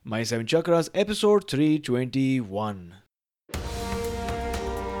My Seven Chakras, episode 321.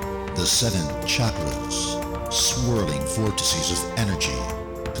 The seven chakras, swirling vortices of energy,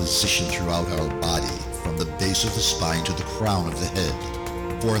 positioned throughout our body from the base of the spine to the crown of the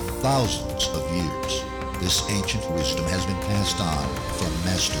head. For thousands of years, this ancient wisdom has been passed on from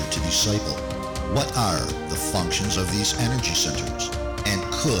master to disciple. What are the functions of these energy centers? And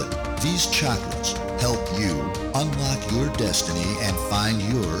could these chakras help you unlock your destiny and find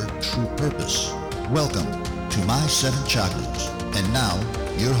your true purpose? Welcome to My Seven Chakras. And now,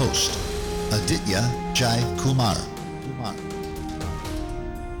 your host, Aditya Jai Kumar.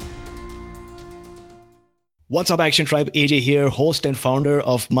 What's up, Action Tribe? AJ here, host and founder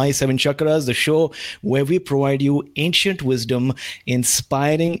of My Seven Chakras, the show where we provide you ancient wisdom,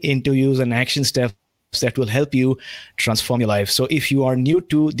 inspiring interviews and action steps that will help you transform your life. So if you are new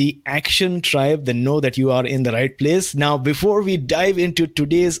to the Action Tribe, then know that you are in the right place. Now, before we dive into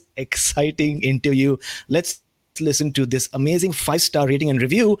today's exciting interview, let's listen to this amazing 5-star rating and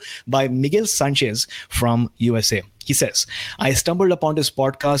review by Miguel Sanchez from USA. He says, I stumbled upon this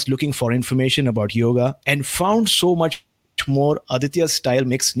podcast looking for information about yoga and found so much more. Aditya's style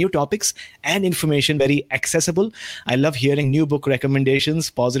makes new topics and information very accessible. I love hearing new book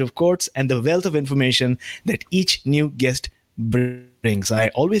recommendations, positive quotes, and the wealth of information that each new guest brings. I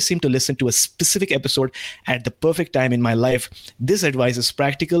always seem to listen to a specific episode at the perfect time in my life. This advice is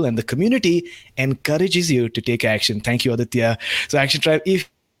practical and the community encourages you to take action. Thank you, Aditya. So Action Tribe, if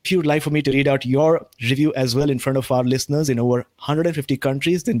you'd like for me to read out your review as well in front of our listeners in over 150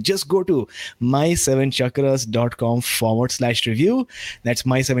 countries, then just go to my7chakras.com/review. That's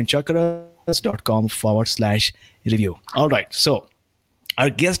my7chakras.com/review. All right. So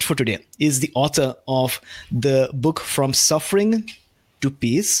our guest for today is the author of the book From Suffering to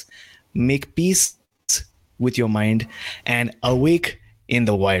Peace, Make Peace with Your Mind, and Awake in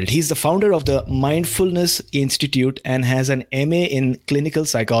the Wild. He's the founder of the Mindfulness Institute and has an MA in clinical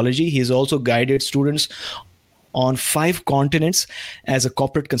psychology. He's also guided students on 5 continents as a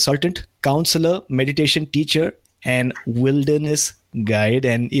corporate consultant, counselor, meditation teacher, and wilderness guide.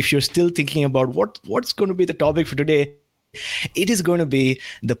 And if you're still thinking about what's going to be the topic for today, it is going to be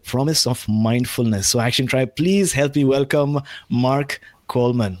the promise of mindfulness. So Action Tribe, please help me welcome Mark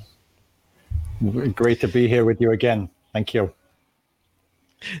Coleman. Great to be here with you again. Thank you.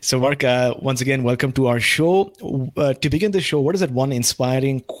 So Mark, once again, welcome to our show. To begin the show, what is that one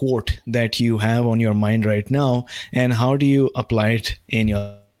inspiring quote that you have on your mind right now, and how do you apply it in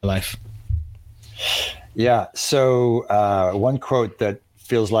your life? Yeah, so one quote that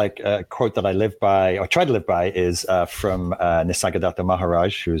feels like a quote that I live by, or try to live by, is from Nisargadatta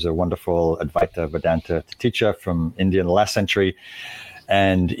Maharaj, who's a wonderful Advaita Vedanta teacher from India in the last century.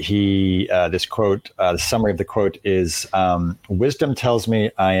 And this quote, the summary of the quote is, wisdom tells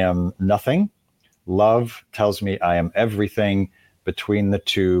me I am nothing. Love tells me I am everything. Between the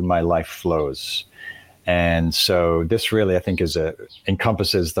two, my life flows. And so this really, I think,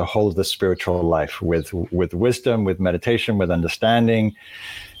 encompasses the whole of the spiritual life with wisdom, with meditation, with understanding.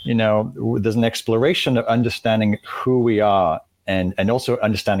 You know, there's an exploration of understanding who we are and also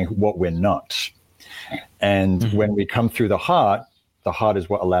understanding what we're not. And when we come through the heart is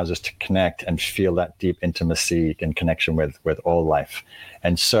what allows us to connect and feel that deep intimacy and connection with all life.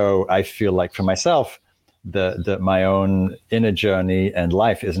 And so I feel like for myself, my own inner journey and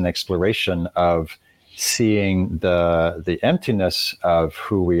life is an exploration of seeing the emptiness of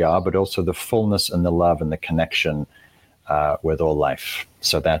who we are, but also the fullness and the love and the connection with all life.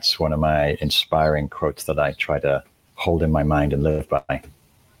 So that's one of my inspiring quotes that I try to hold in my mind and live by.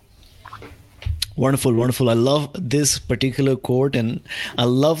 Wonderful, wonderful. I love this particular quote, and I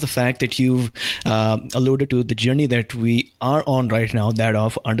love the fact that you've alluded to the journey that we are on right now, that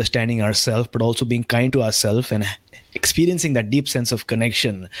of understanding ourselves, but also being kind to ourselves and experiencing that deep sense of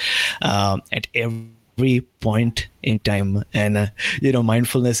connection at every point in time. And,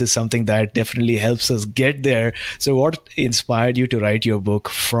 mindfulness is something that definitely helps us get there. So what inspired you to write your book,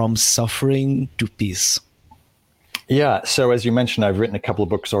 From Suffering to Peace? Yeah. So as you mentioned, I've written a couple of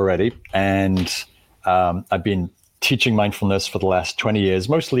books already, and I've been teaching mindfulness for the last 20 years,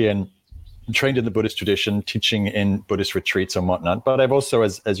 mostly trained in the Buddhist tradition, teaching in Buddhist retreats and whatnot. But I've also,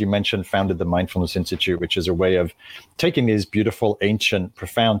 as you mentioned, founded the Mindfulness Institute, which is a way of taking these beautiful, ancient,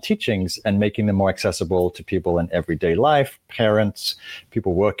 profound teachings and making them more accessible to people in everyday life, parents,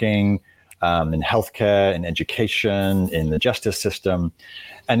 people working in healthcare, in education, in the justice system.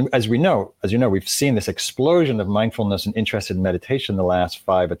 And as you know, we've seen this explosion of mindfulness and interest in meditation in the last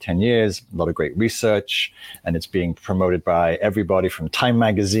 5 or 10 years, a lot of great research, and it's being promoted by everybody from Time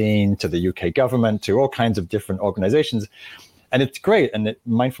magazine to the UK government to all kinds of different organizations. And it's great. And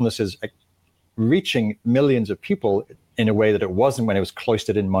mindfulness is reaching millions of people in a way that it wasn't when it was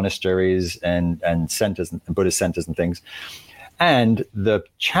cloistered in monasteries and centers and Buddhist centers and things. And the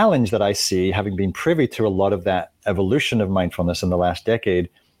challenge that I see, having been privy to a lot of that evolution of mindfulness in the last decade,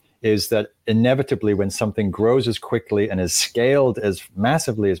 is that inevitably when something grows as quickly and is scaled as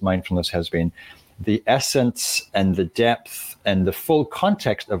massively as mindfulness has been, the essence and the depth and the full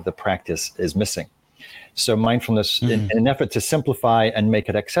context of the practice is missing. So mindfulness, in an effort to simplify and make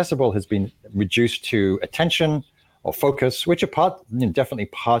it accessible, has been reduced to attention or focus, which are definitely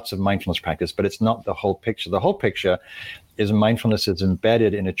parts of mindfulness practice, but it's not the whole picture. The whole picture is mindfulness is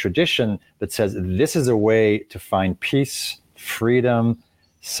embedded in a tradition that says this is a way to find peace, freedom,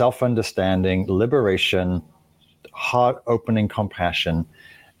 self-understanding, liberation, heart-opening compassion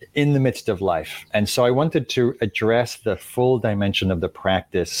in the midst of life. And so I wanted to address the full dimension of the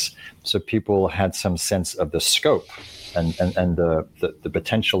practice so people had some sense of the scope and the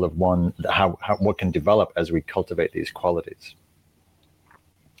potential of how what can develop as we cultivate these qualities.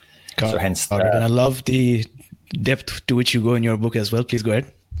 So hence, and I love the depth to which you go in your book as well. Please go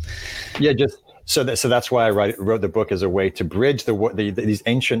ahead. Yeah, so that's why I wrote the book as a way to bridge these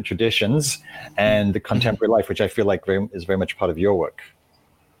ancient traditions and the contemporary life, which I feel like is very much part of your work.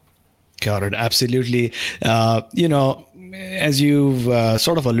 Got it. Absolutely. As you've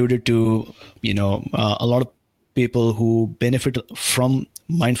sort of alluded to, a lot of people who benefit from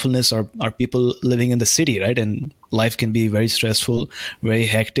mindfulness are people living in the city, right? And life can be very stressful, very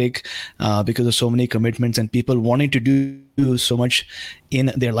hectic because of so many commitments and people wanting to do so much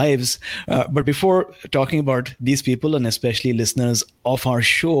in their lives. But before talking about these people and especially listeners of our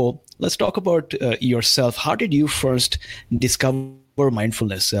show, let's talk about yourself. How did you first discover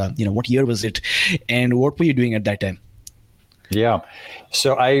mindfulness? What year was it? And what were you doing at that time? Yeah.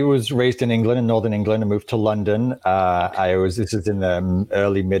 So I was raised in England, in Northern England, and moved to London. This is in the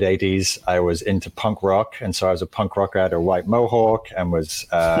early mid 80s. I was into punk rock. And so I was a punk rocker, I had a white mohawk and was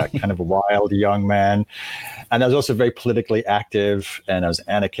kind of a wild young man. And I was also very politically active and I was an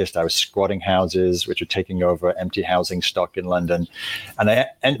anarchist. I was squatting houses, which were taking over empty housing stock in London.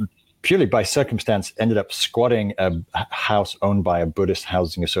 And purely by circumstance, ended up squatting a house owned by a Buddhist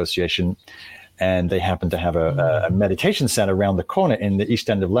housing association. And they happened to have a meditation center around the corner in the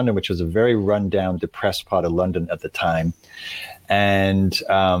East End of London, which was a very rundown, depressed part of London at the time. And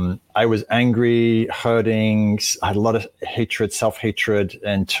I was angry, hurting, I had a lot of hatred, self-hatred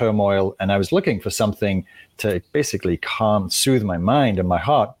and turmoil. And I was looking for something to basically soothe my mind and my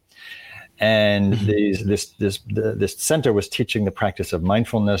heart. And this center was teaching the practice of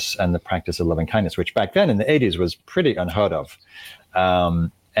mindfulness and the practice of loving kindness, which back then in the 80s was pretty unheard of.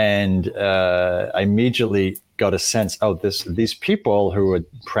 And I immediately got a sense, these people who were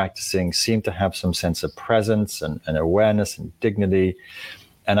practicing seem to have some sense of presence and awareness and dignity.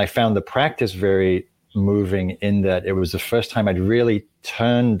 And I found the practice very moving in that it was the first time I'd really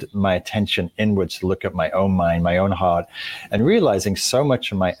turned my attention inwards to look at my own mind, my own heart, and realizing so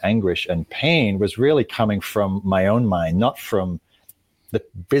much of my anguish and pain was really coming from my own mind, not from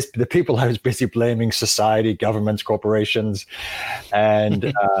the people I was busy blaming, society, governments, corporations.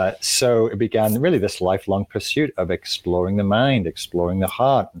 And so it began really this lifelong pursuit of exploring the mind, exploring the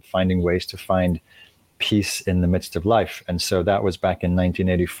heart, and finding ways to find peace in the midst of life. And so that was back in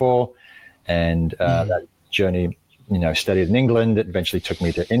 1984. And that journey, studied in England. It eventually took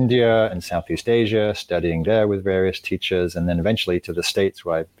me to India and Southeast Asia, studying there with various teachers, and then eventually to the States,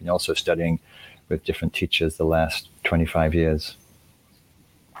 where I've been also studying with different teachers the last 25 years.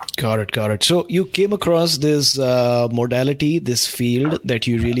 Got it. So you came across this modality, this field that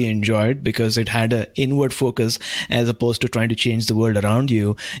you really enjoyed because it had an inward focus as opposed to trying to change the world around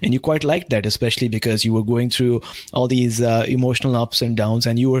you. And you quite liked that, especially because you were going through all these emotional ups and downs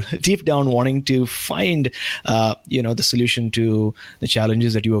and you were deep down wanting to find, the solution to the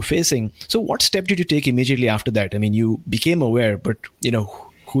challenges that you were facing. So what step did you take immediately after that? I mean, you became aware, but,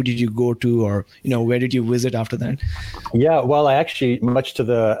 who did you go to or, where did you visit after that? Yeah, well, I actually, much to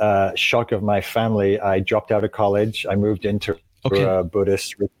the shock of my family, I dropped out of college. I moved into a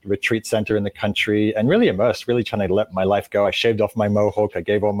Buddhist retreat center in the country and really immersed, really trying to let my life go. I shaved off my mohawk. I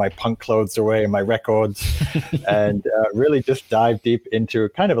gave all my punk clothes away, my records, and really just dived deep into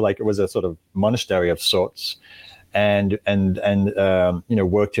kind of like it was a sort of monastery of sorts. And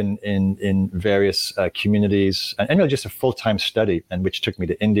worked in various communities and really just a full-time study, and which took me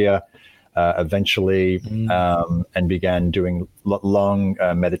to India eventually, and began doing long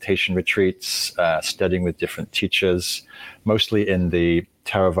meditation retreats, studying with different teachers, mostly in the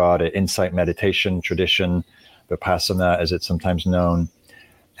Theravada insight meditation tradition, Vipassana as it's sometimes known.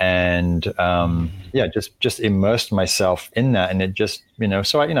 And just immersed myself in that. And it just,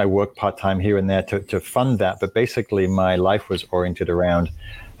 so I work part-time here and there to fund that. But basically my life was oriented around,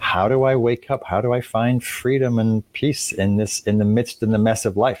 how do I wake up? How do I find freedom and peace in the mess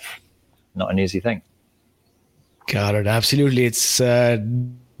of life? Not an easy thing. Got it. Absolutely. It's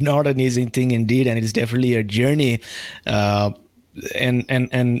not an easy thing indeed. And it is definitely a journey. And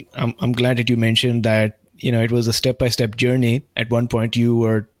I'm glad that you mentioned that, it was a step-by-step journey. At one point you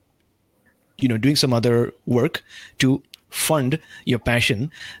were, doing some other work to fund your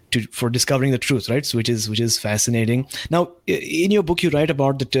passion for discovering the truth, right? So which is fascinating. Now, in your book, you write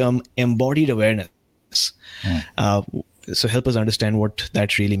about the term embodied awareness. So help us understand what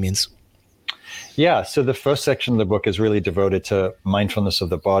that really means. Yeah. So the first section of the book is really devoted to mindfulness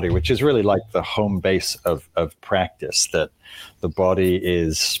of the body, which is really like the home base of practice, that the body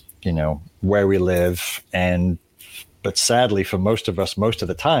is, where we live. But sadly, for most of us, most of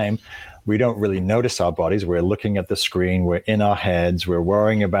the time, we don't really notice our bodies. We're looking at the screen, we're in our heads, we're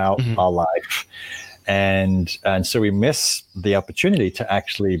worrying about our life. And so we miss the opportunity to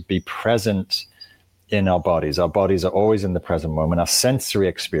actually be present in our bodies. Our bodies are always in the present moment. Our sensory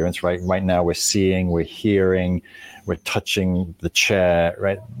experience, right now we're seeing, we're hearing, we're touching the chair,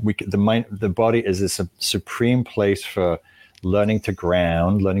 right? The body is this supreme place for learning to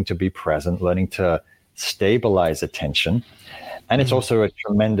ground, learning to be present, learning to stabilize attention. And it's also a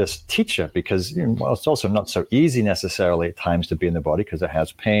tremendous teacher because it's also not so easy necessarily at times to be in the body because it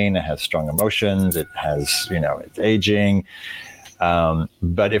has pain, it has strong emotions, it has, it's aging.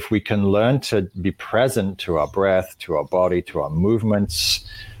 But if we can learn to be present to our breath, to our body, to our movements,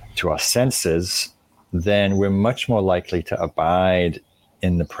 to our senses, then we're much more likely to abide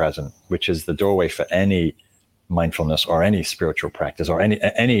in the present, which is the doorway for any mindfulness or any spiritual practice or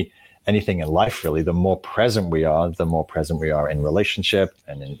anything in life, really. The more present we are in relationship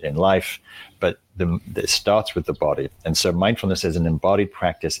and in life. But it starts with the body. And so mindfulness is an embodied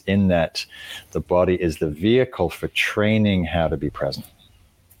practice in that the body is the vehicle for training how to be present.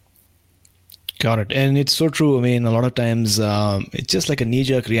 Got it. And it's so true. I mean, a lot of times it's just like a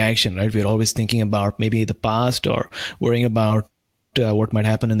knee-jerk reaction, right? We're always thinking about maybe the past or worrying about what might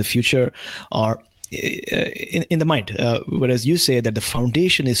happen in the future or in the mind. Whereas you say that the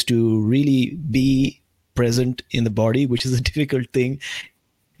foundation is to really be present in the body, which is a difficult thing.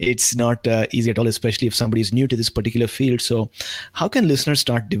 It's not easy at all, especially if somebody is new to this particular field. So how can listeners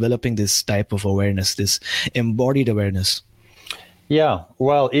start developing this type of awareness, this embodied awareness? Yeah,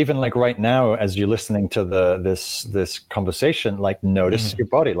 well, even like right now, as you're listening to this conversation, like notice your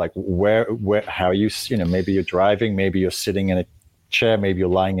body, like where, how you, maybe you're driving, maybe you're sitting in a chair, maybe you're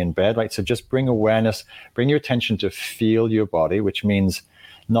lying in bed, right? So just bring awareness, bring your attention to feel your body, which means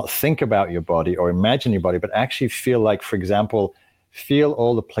not think about your body or imagine your body, but actually feel like, for example, feel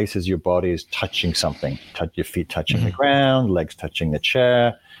all the places your body is touching something. Touch your feet touching the ground, legs touching the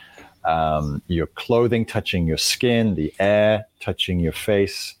chair, your clothing touching your skin, the air touching your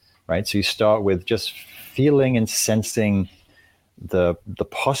face, right? So you start with just feeling and sensing the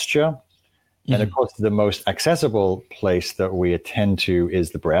posture. And of course, the most accessible place that we attend to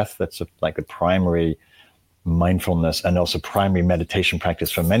is the breath. That's like a primary mindfulness and also primary meditation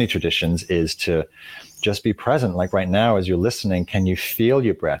practice for many traditions, is to just be present. Like right now, as you're listening, can you feel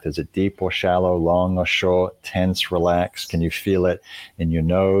your breath? Is it deep or shallow, long or short, tense, relaxed? Can you feel it in your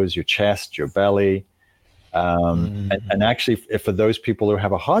nose, your chest, your belly? And actually, for those people who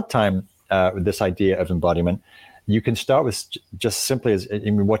have a hard time with this idea of embodiment, you can start with just simply as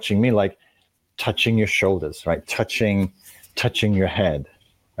watching me, like touching your shoulders, right? Touching your head,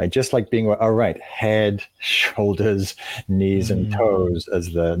 right? Just like being, all right, head, shoulders, knees, and toes,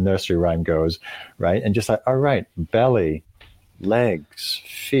 as the nursery rhyme goes, right? And just like, all right, belly, legs,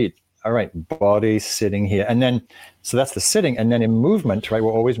 feet, all right, body sitting here. And then, so that's the sitting. And then in movement, right?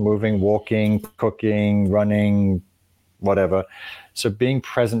 We're always moving, walking, cooking, running, whatever. So being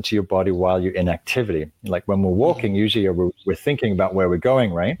present to your body while you're in activity. Like when we're walking, usually we're thinking about where we're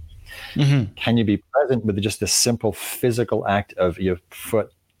going, right? Can you be present with just the simple physical act of your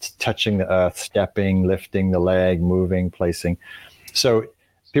foot touching the earth, stepping, lifting the leg, moving, placing? So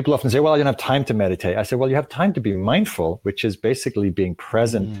people often say, well, I don't have time to meditate. I say, well, you have time to be mindful, which is basically being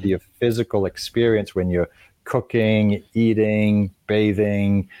present to your physical experience when you're cooking, eating,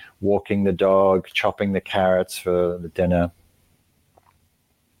 bathing, walking the dog, chopping the carrots for the dinner.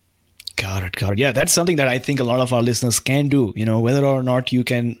 Got it. Yeah, that's something that I think a lot of our listeners can do. Whether or not you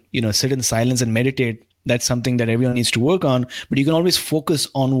can, sit in silence and meditate, that's something that everyone needs to work on. But you can always focus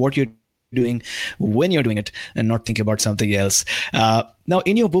on what you're doing when you're doing it and not think about something else. Now,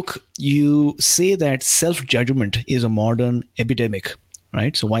 in your book, you say that self-judgment is a modern epidemic.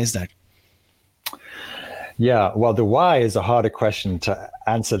 right? So why is that? Yeah, well, the why is a harder question to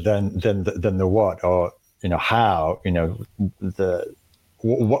answer than the what, or how.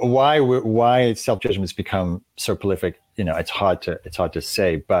 Why self-judgment has become so prolific. It's hard to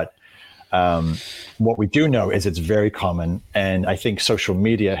say, but what we do know is it's very common, and I think social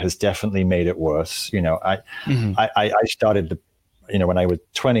media has definitely made it worse. I started when I was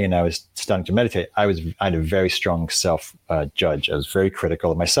 20 and I was starting to meditate, I had a very strong self-judge. I was very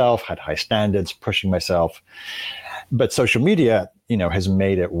critical of myself, had high standards, pushing myself. But social media, has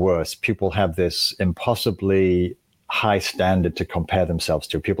made it worse. People have this impossibly high standard to compare themselves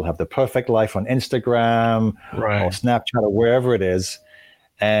to. People have the perfect life on Instagram or Snapchat or wherever it is.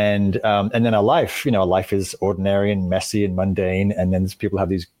 And then our life is ordinary and messy and mundane. And then people have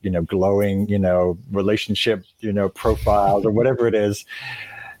these, glowing, relationship, profiles or whatever it is.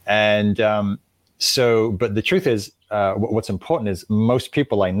 And but the truth is, what's important is most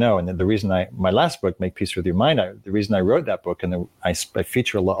people I know, and the reason my last book, Make Peace with Your Mind, the reason I wrote that book, and I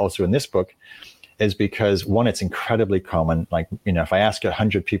feature a lot also in this book, is because one, it's incredibly common. Like, if I ask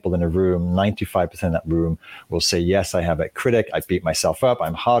 100 people in a room, 95% of that room will say, yes, I have a critic. I beat myself up.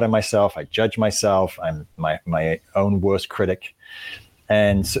 I'm hard on myself. I judge myself. I'm my own worst critic.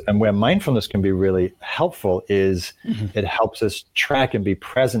 And where mindfulness can be really helpful is it helps us track and be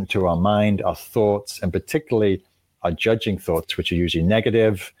present to our mind, our thoughts, and particularly our judging thoughts, which are usually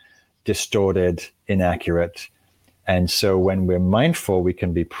negative, distorted, inaccurate. And so when we're mindful, we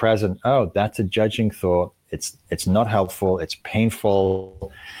can be present. Oh, that's a judging thought. It's not helpful. It's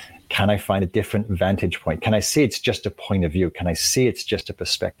painful. Can I find a different vantage point? Can I see it's just a point of view? Can I see it's just a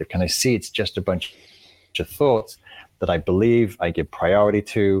perspective? Can I see it's just a bunch of thoughts that I believe, I give priority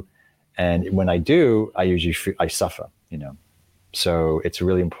to? And when I do, I suffer, So it's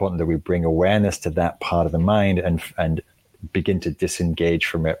really important that we bring awareness to that part of the mind and begin to disengage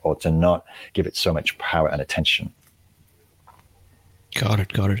from it, or to not give it so much power and attention. Got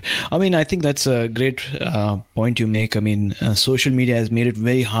it. I mean, I think that's a great point you make. I mean, social media has made it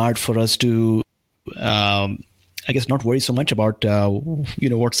very hard for us to, I guess, not worry so much about,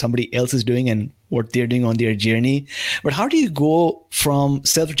 what somebody else is doing and what they're doing on their journey. But how do you go from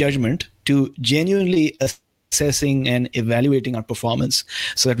self-judgment to genuinely assessing and evaluating our performance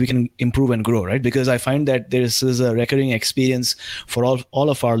so that we can improve and grow, right? Because I find that this is a recurring experience for all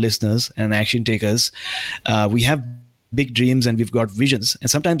of our listeners and action takers. We have big dreams and we've got visions. And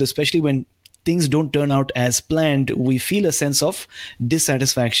sometimes, especially when things don't turn out as planned, we feel a sense of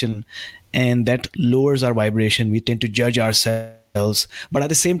dissatisfaction, and that lowers our vibration. We tend to judge ourselves. But at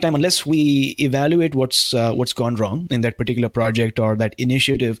the same time, unless we evaluate what's gone wrong in that particular project or that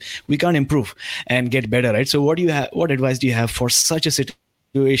initiative, we can't improve and get better, right? So what advice do you have for such a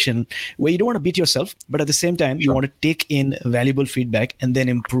situation where you don't want to beat yourself, but at the same time, you want to take in valuable feedback and then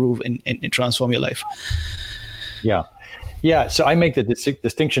improve and transform your life? Yeah. So I make the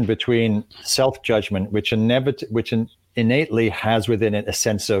distinction between self-judgment, which innately has within it a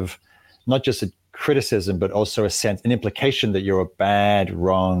sense of not just a criticism, but also an implication that you're a bad,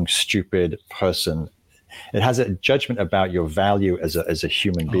 wrong, stupid person. It has a judgment about your value as a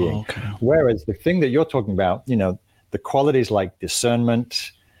human being. Okay. Whereas the thing that you're talking about, the qualities like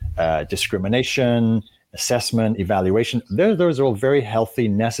discernment, discrimination, assessment, evaluation, those are all very healthy,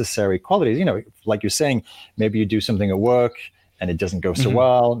 necessary qualities. Like you're saying, maybe you do something at work and it doesn't go so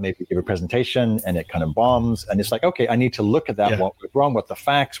well. Maybe you give a presentation and it kind of bombs. And it's like, okay, I need to look at that. Yeah. What went wrong? What the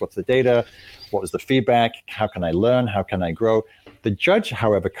facts? What's the data? What was the feedback? How can I learn? How can I grow? The judge,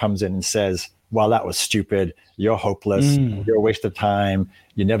 however, comes in and says, well, that was stupid. You're hopeless. You're a waste of time.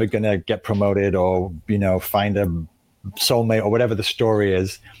 You're never going to get promoted or, find a soulmate or whatever the story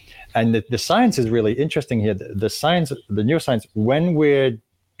is. And the science is really interesting here. The neuroscience, when we're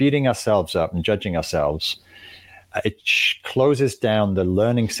beating ourselves up and judging ourselves, it closes down the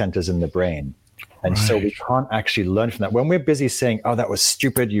learning centers in the brain. And so we can't actually learn from that. When we're busy saying, oh, that was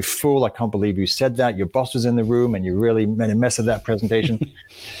stupid, you fool, I can't believe you said that, your boss was in the room and you really made a mess of that presentation.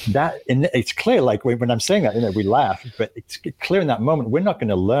 It's clear, like when I'm saying that, we laugh, but it's clear in that moment, we're not going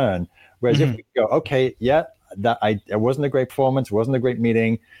to learn. Whereas if we go, okay, yeah, it wasn't a great performance, it wasn't a great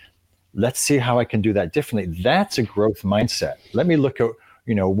meeting, let's see how I can do that differently. That's a growth mindset. Let me look at,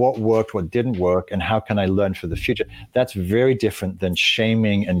 what worked, what didn't work, and how can I learn for the future? That's very different than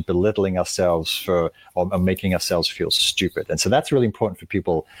shaming and belittling ourselves or making ourselves feel stupid. And so that's really important for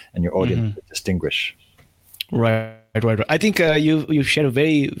people and your audience to distinguish. Right. I think you shared a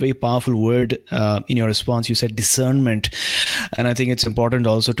very, very powerful word in your response. You said discernment, and I think it's important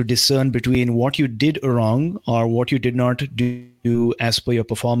also to discern between what you did wrong or what you did not do as per your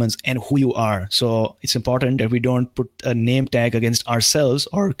performance and who you are. So it's important that we don't put a name tag against ourselves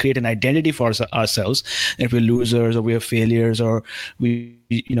or create an identity for ourselves that we're losers or we're failures or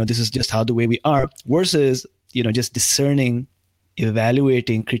this is just how the way we are. Versus just discerning,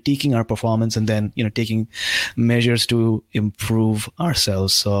 evaluating, critiquing our performance, and then taking measures to improve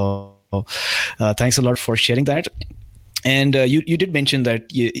ourselves. So thanks a lot for sharing that. And you did mention that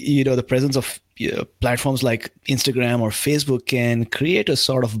the presence of platforms like Instagram or Facebook can create a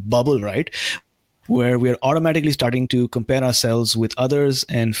sort of bubble, right, where we're automatically starting to compare ourselves with others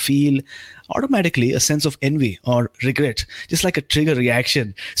and feel automatically a sense of envy or regret, just like a trigger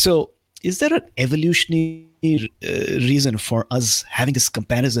reaction. So is there an evolutionary reason for us having this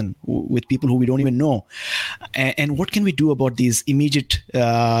comparison with people who we don't even know? And what can we do about these immediate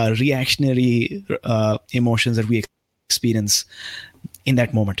reactionary emotions that we experience in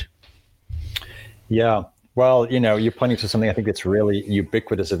that moment? Yeah. Well, you're pointing to something I think that's really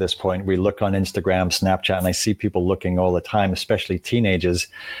ubiquitous at this point. We look on Instagram, Snapchat, and I see people looking all the time, especially teenagers.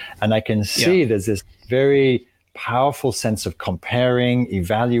 And I can see there's this very powerful sense of comparing,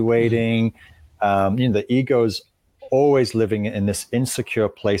 evaluating. The ego's always living in this insecure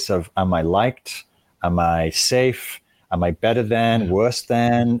place of, am I liked? Am I safe? Am I better than, worse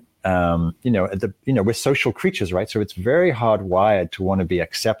than? We're social creatures, right? So it's very hardwired to want to be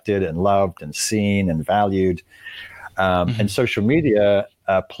accepted and loved and seen and valued. And social media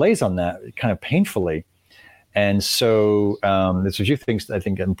plays on that kind of painfully. And so there's a few things that I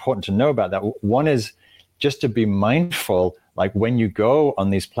think are important to know about that. One is just to be mindful, like when you go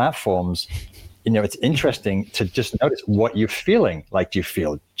on these platforms, it's interesting to just notice what you're feeling. Like, do you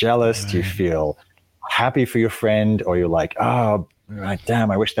feel jealous? Do you feel happy for your friend? Or you're like, oh,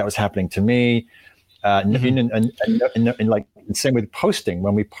 damn, I wish that was happening to me. And like same with posting.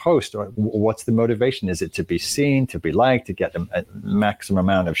 When we post, what's the motivation? Is it to be seen, to be liked, to get a maximum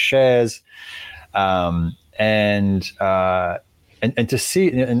amount of shares? And to see,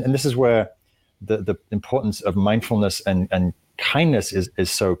 and this is where the importance of mindfulness and kindness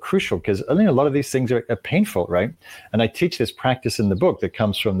is so crucial, because I think a lot of these things are painful, right? And I teach this practice in the book that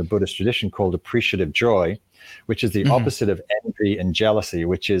comes from the Buddhist tradition called appreciative joy, which is the opposite of envy and jealousy,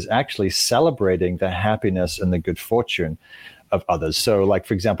 which is actually celebrating the happiness and the good fortune of others. So like,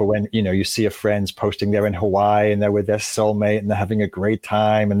 for example, when, you see a friend's posting they're in Hawaii and they're with their soulmate and they're having a great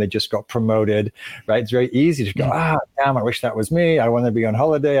time and they just got promoted, right? It's very easy to go, damn, I wish that was me. I want to be on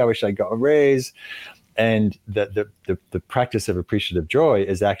holiday. I wish I got a raise. And the practice of appreciative joy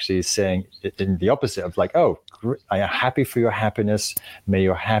is actually saying in the opposite of like, oh, I am happy for your happiness. May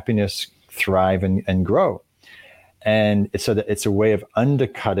your happiness thrive and grow. And so that it's a way of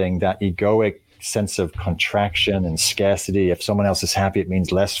undercutting that egoic sense of contraction and scarcity. If someone else is happy, it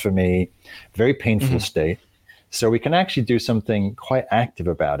means less for me. Very painful state. So we can actually do something quite active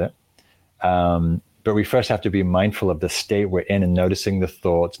about it. But we first have to be mindful of the state we're in and noticing the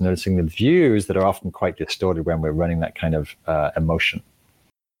thoughts, noticing the views that are often quite distorted when we're running that kind of emotion.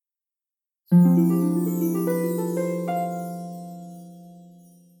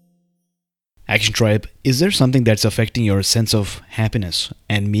 Action Tribe, is there something that's affecting your sense of happiness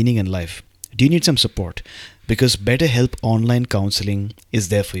and meaning in life? Do you need some support? Because BetterHelp Online Counseling is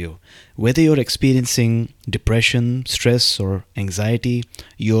there for you. Whether you're experiencing depression, stress, or anxiety,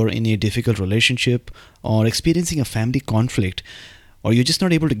 you're in a difficult relationship, or experiencing a family conflict, or you're just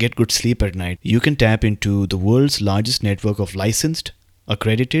not able to get good sleep at night, you can tap into the world's largest network of licensed,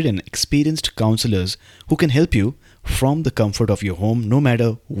 accredited, and experienced counselors who can help you from the comfort of your home, no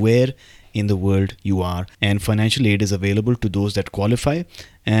matter where in the world you are. And financial aid is available to those that qualify,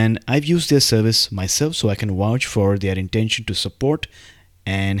 and I've used their service myself, so I can vouch for their intention to support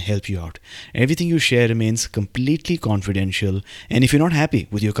and help you out. Everything you share remains completely confidential, and if you're not happy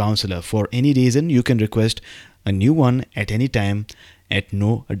with your counselor for any reason, you can request a new one at any time at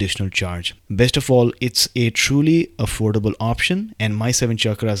no additional charge. Best of all, it's a truly affordable option, and My 7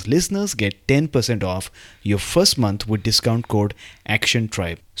 Chakras listeners get 10% off your first month with discount code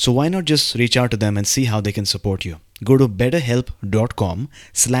ActionTribe. So why not just reach out to them and see how they can support you? Go to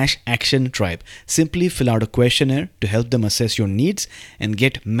betterhelp.com/actiontribe. Simply fill out a questionnaire to help them assess your needs and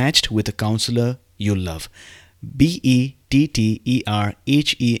get matched with a counselor you love.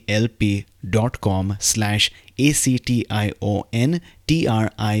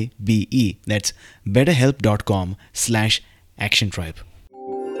 betterhelp.com/ACTIONTRIBE. That's betterhelp.com/actiontribe.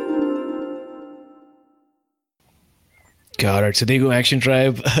 Got it. So there you go, Action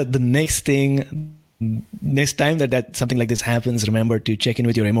Tribe. The next thing next time that something like this happens, remember to check in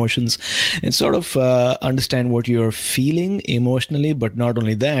with your emotions and sort of understand what you're feeling emotionally. But not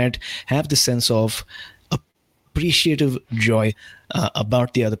only that, have the sense of appreciative joy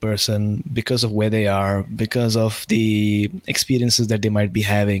about the other person because of where they are, because of the experiences that they might be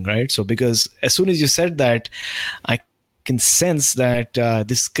having, right? So because as soon as you said that, I can sense that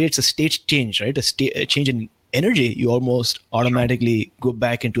this creates a state change, right? A change in energy. You almost automatically go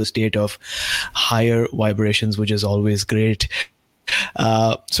back into a state of higher vibrations, which is always great.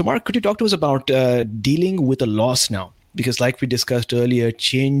 So Mark, could you talk to us about dealing with a loss now? Because like we discussed earlier,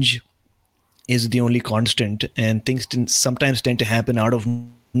 change is the only constant, and things sometimes tend to happen out of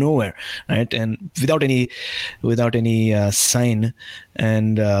nowhere, right? And without any sign.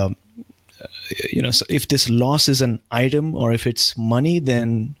 And so if this loss is an item or if it's money,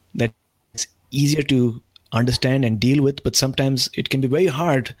 then that's easier to understand and deal with. But sometimes it can be very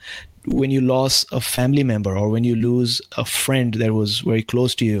hard when you lose a family member or when you lose a friend that was very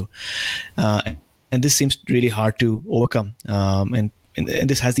close to you. And this seems really hard to overcome. And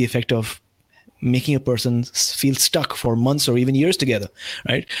this has the effect of making a person feel stuck for months or even years together,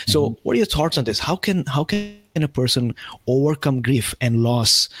 right? Mm-hmm. So what are your thoughts on this? How can a person overcome grief and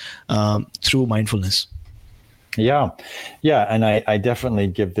loss through mindfulness? Yeah. And I definitely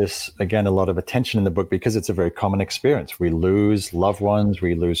give this, again, a lot of attention in the book because it's a very common experience. We lose loved ones,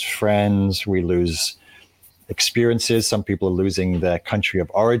 we lose friends, we lose experiences. Some people are losing their country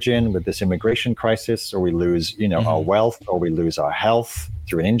of origin with this immigration crisis, or we lose, mm-hmm. our wealth, or we lose our health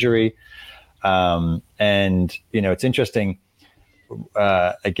through an injury. And, it's interesting,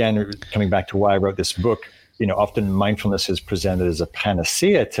 again, coming back to why I wrote this book, often mindfulness is presented as a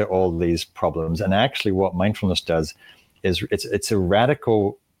panacea to all these problems. And actually what mindfulness does is it's a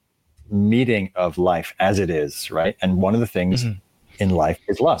radical meeting of life as it is, right? And one of the things mm-hmm. in life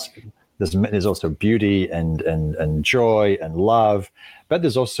is loss. There's also beauty and joy and love, but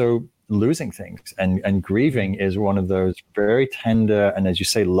there's also losing things, and grieving is one of those very tender and, as you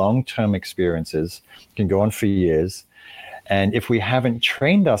say, long-term experiences. Can go on for years. And if we haven't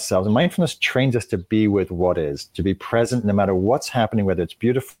trained ourselves, and mindfulness trains us to be with what is, to be present no matter what's happening, whether it's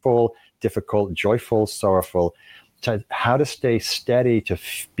beautiful, difficult, joyful, sorrowful, to how to stay steady to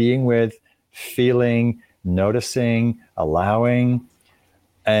being with, feeling, noticing, allowing,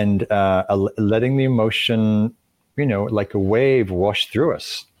 and letting the emotion, like a wave wash through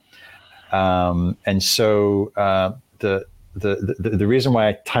us. And so the reason why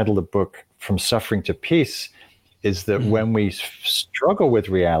I titled the book From Suffering to Peace is that mm-hmm. when we struggle with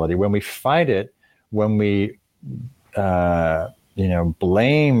reality, when we fight it, when we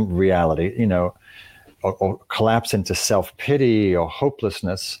blame reality, or collapse into self-pity or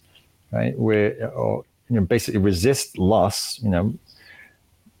hopelessness, right? Or basically resist loss,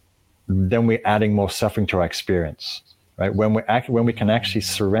 then we're adding more suffering to our experience. Right? When we can actually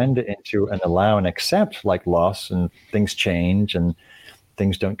surrender into and allow and accept like loss and things change and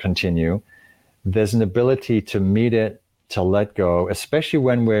things don't continue, there's an ability to meet it, to let go, especially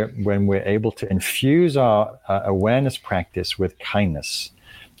when we're able to infuse our awareness practice with kindness,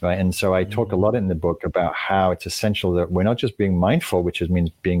 right? And so I talk a lot in the book about how it's essential that we're not just being mindful, which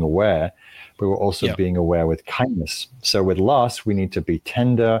means being aware, but we're also being aware with kindness. So with loss, we need to be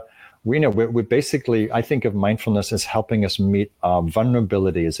tender. We're basically, I think of mindfulness as helping us meet our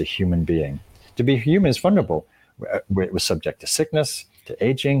vulnerability as a human being. To be human is vulnerable. We're subject to sickness, to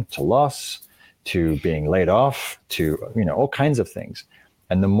aging, to loss, to being laid off, to all kinds of things.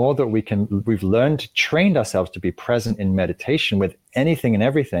 And the more that we've learned, trained ourselves to be present in meditation with anything and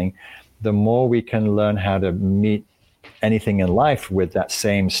everything, the more we can learn how to meet anything in life with that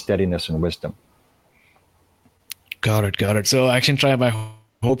same steadiness and wisdom. Got it. So Action Tribe, I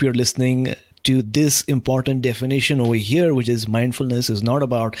hope you're listening to this important definition over here, which is mindfulness is not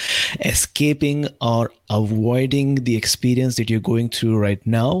about escaping or avoiding the experience that you're going through right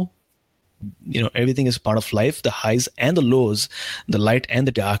now. Everything is part of life, the highs and the lows, the light and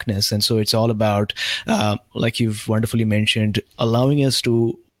the darkness. And so it's all about, like you've wonderfully mentioned, allowing it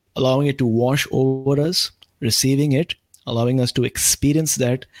to wash over us, receiving it, allowing us to experience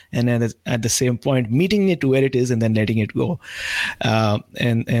that, and then at the same point, meeting it where it is and then letting it go.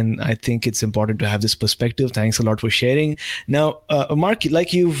 And I think it's important to have this perspective. Thanks a lot for sharing. Now, Mark,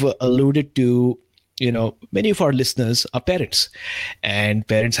 like you've alluded to, many of our listeners are parents, and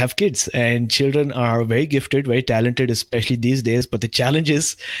parents have kids, and children are very gifted, very talented, especially these days. But the challenge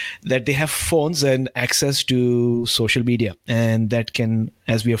is that they have phones and access to social media, and that can,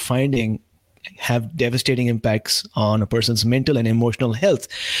 as we are finding, have devastating impacts on a person's mental and emotional health.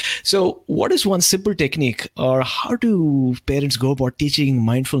 So what is one simple technique, or how do parents go about teaching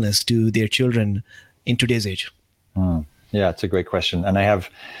mindfulness to their children in today's age? Yeah, it's a great question. And I have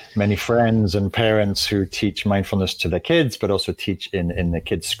many friends and parents who teach mindfulness to their kids, but also teach in the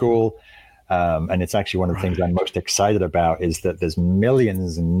kids' school. And it's actually one of the things I'm most excited about is that there's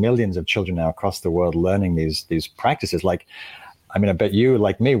millions and millions of children now across the world learning these practices. Like, I mean, I bet you,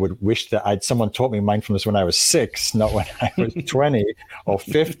 like me, would wish that someone taught me mindfulness when I was 6, not when I was 20 or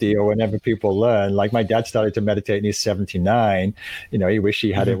 50 or whenever people learn. Like my dad started to meditate and he's 79. He wished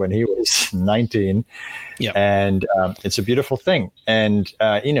he had it when he was 19. Yeah. And it's a beautiful thing. And,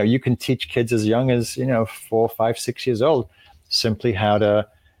 you can teach kids as young as, 4, 5, 6 years old, simply how to,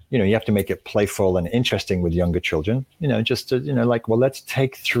 you have to make it playful and interesting with younger children, just to, well, let's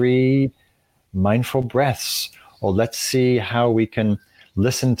take 3 mindful breaths. Or let's see how we can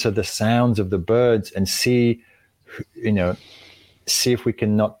listen to the sounds of the birds and see if we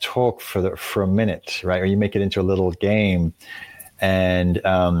can not talk for a minute, right? Or you make it into a little game. And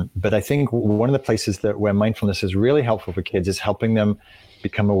but I think one of the places where mindfulness is really helpful for kids is helping them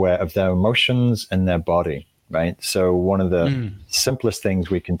become aware of their emotions and their body, right? So one of the simplest things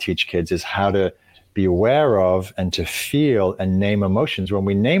we can teach kids is how to be aware of and to feel and name emotions. When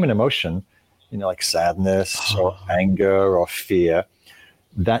we name an emotion, like sadness or anger or fear,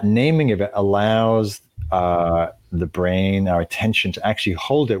 that naming of it allows the brain, our attention, to actually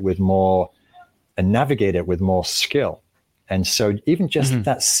hold it with more and navigate it with more skill. And so even just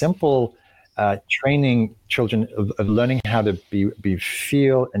that simple training children of learning how to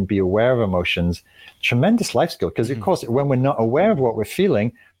feel and be aware of emotions, tremendous life skill. Because of course, when we're not aware of what we're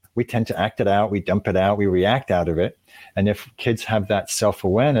feeling, we tend to act it out, we dump it out, we react out of it. And if kids have that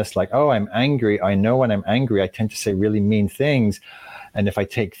self-awareness, like, oh, I'm angry, I know when I'm angry, I tend to say really mean things. And if I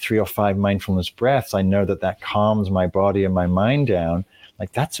take 3 or 5 mindfulness breaths, I know that calms my body and my mind down.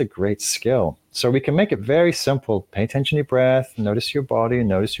 Like, that's a great skill. So we can make it very simple. Pay attention to your breath, notice your body,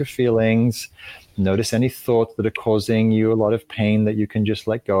 notice your feelings, notice any thoughts that are causing you a lot of pain that you can just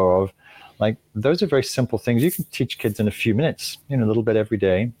let go of. Like, those are very simple things you can teach kids in a few minutes, a little bit every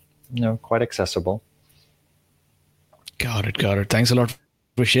day, quite accessible. Got it. Thanks a lot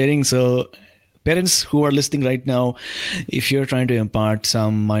for sharing. So parents who are listening right now, if you're trying to impart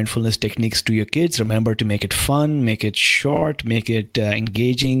some mindfulness techniques to your kids, remember to make it fun, make it short, make it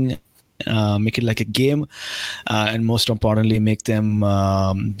engaging, make it like a game, and most importantly, make them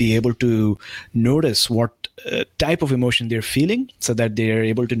be able to notice what type of emotion they're feeling, so that they're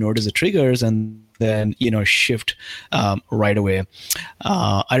able to notice the triggers and then shift right away.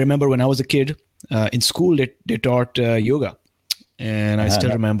 I remember when I was a kid, in school they taught yoga, and I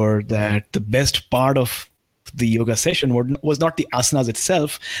still remember that the best part of the yoga session was not the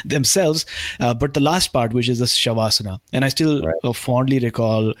asanas themselves, but the last part, which is the shavasana. And I still fondly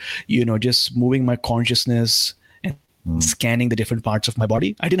recall, just moving my consciousness and scanning the different parts of my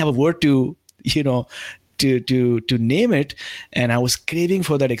body. I didn't have a word to name it, and I was craving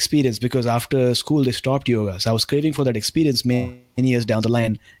for that experience, because after school they stopped yoga, so I was craving for that experience many years down the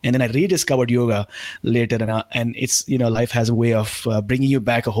line. And then I rediscovered yoga later, and it's life has a way of bringing you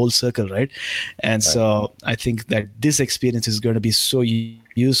back a whole circle, right? And so I think that this experience is going to be so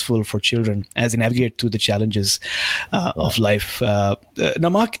useful for children as they navigate through the challenges of life. Now,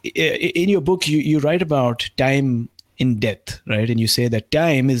 Mark, in your book you write about time in death, right? And you say that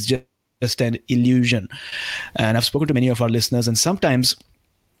time is just an illusion. And I've spoken to many of our listeners, and sometimes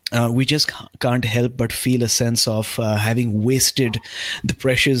we just can't help but feel a sense of having wasted the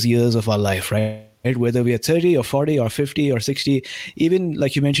precious years of our life, right? Whether we are 30 or 40 or 50 or 60, even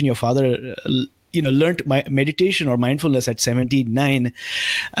like you mentioned, your father learned meditation or mindfulness at 79,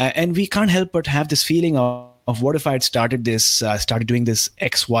 and we can't help but have this feeling of what if I had started doing this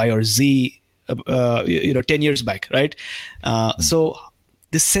X, Y, or Z 10 years back, right? So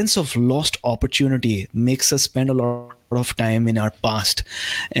this sense of lost opportunity makes us spend a lot of time in our past,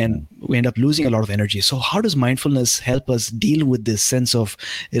 and we end up losing a lot of energy. So how does mindfulness help us deal with this sense of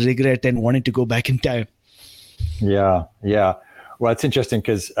regret and wanting to go back in time? Yeah. Well, it's interesting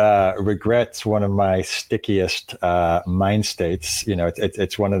because regret's one of my stickiest mind states.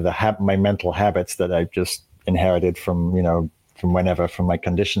 It's one of my mental habits that I've just inherited from my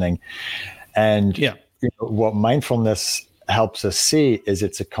conditioning. And what mindfulness helps us see is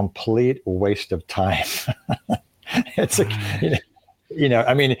it's a complete waste of time. It's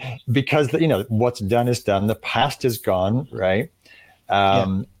because what's done is done. The past is gone, right?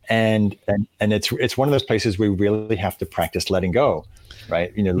 And it's one of those places we really have to practice letting go,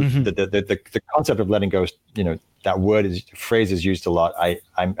 right? The concept of letting go is, that phrase is used a lot.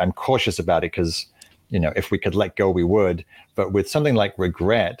 I'm cautious about it because, if we could let go, we would. But with something like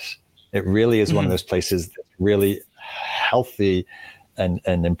regret, it really is one of those places that's really healthy and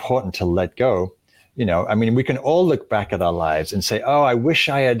important to let go, I mean, we can all look back at our lives and say, oh, I wish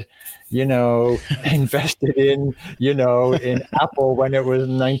I had, invested in Apple when it was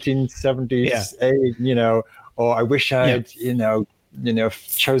 1978, or I wish I had,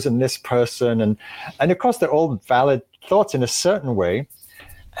 chosen this person. And of course, they're all valid thoughts in a certain way.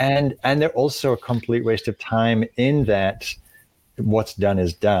 And they're also a complete waste of time in that what's done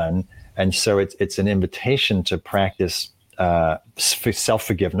is done. And so it's an invitation to practice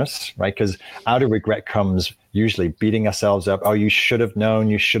self-forgiveness, right? Because out of regret comes usually beating ourselves up. Oh, you should have known,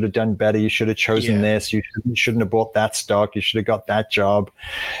 you should have done better, you should have chosen this, you shouldn't have bought that stock, you should have got that job,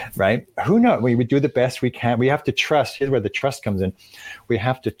 right? Who knows? We do the best we can. We have to trust. Here's where the trust comes in. We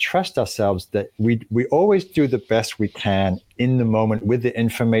have to trust ourselves that we always do the best we can in the moment with the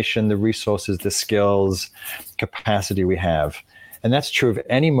information, the resources, the skills, capacity we have. And that's true of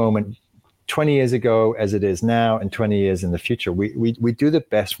any moment 20 years ago as it is now, and 20 years in the future. We do the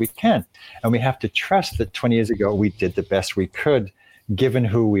best we can. And we have to trust that 20 years ago we did the best we could given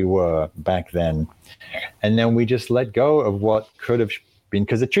who we were back then. And then we just let go of what could have been,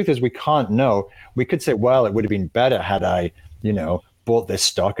 because the truth is we can't know. We could say, well, it would have been better had I, bought this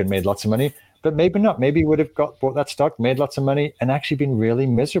stock and made lots of money. But maybe not. Maybe we would have bought that stock, made lots of money, and actually been really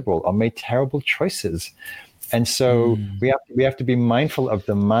miserable or made terrible choices. And so we have to be mindful of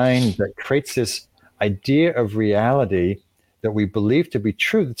the mind that creates this idea of reality that we believe to be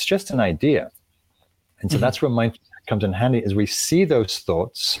true. It's just an idea. And so that's where mindfulness comes in handy, is we see those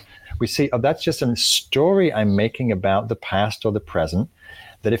thoughts. We see, oh, that's just a story I'm making about the past or the present,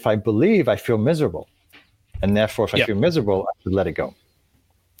 that if I believe, I feel miserable. And therefore, if I feel miserable, I should let it go.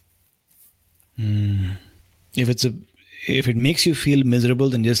 If it makes you feel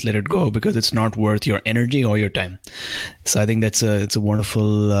miserable, then just let it go, because it's not worth your energy or your time. So I think it's a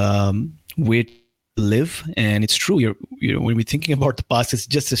wonderful way to live. And it's true. When we're thinking about the past, it's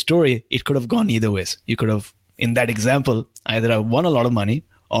just a story. It could have gone either ways. You could have, in that example, either have won a lot of money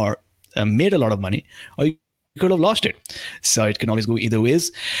or made a lot of money, or you could have lost it. So it can always go either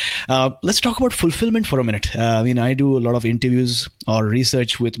ways. Let's talk about fulfillment for a minute. I do a lot of interviews or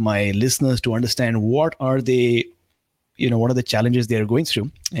research with my listeners to understand what are the challenges they are going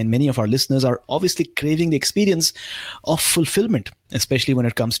through. And many of our listeners are obviously craving the experience of fulfillment, especially when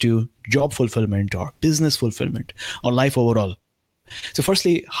it comes to job fulfillment or business fulfillment or life overall. So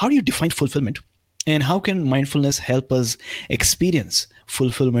firstly, how do you define fulfillment? And how can mindfulness help us experience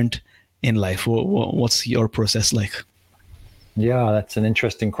fulfillment in life? What's your process like? Yeah, that's an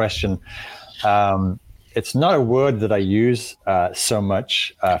interesting question. It's not a word that I use so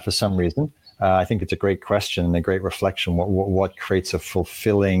much for some reason. I think it's a great question and a great reflection. What creates a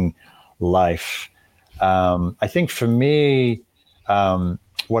fulfilling life? I think for me,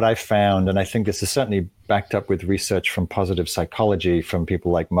 what I found, and I think this is certainly backed up with research from positive psychology from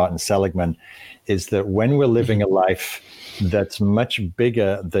people like Martin Seligman, is that when we're living a life that's much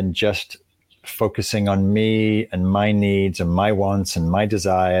bigger than just focusing on me and my needs and my wants and my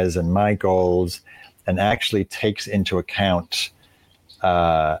desires and my goals, and actually takes into account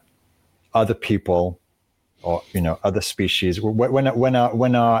other people or other species,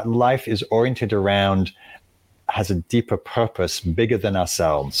 when our life is oriented around, has a deeper purpose bigger than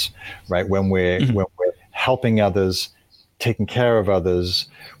ourselves, right? When we're helping others, taking care of others,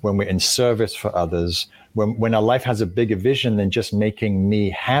 when we're in service for others, when our life has a bigger vision than just making me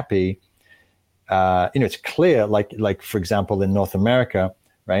happy, it's clear, like for example in North America,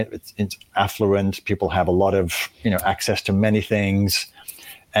 right? It's affluent, people have a lot of access to many things.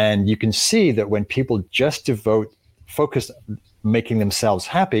 And you can see that when people just focus making themselves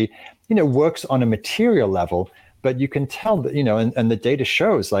happy, works on a material level, but you can tell that, and the data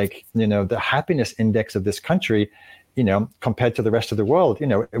shows the happiness index of this country, compared to the rest of the world,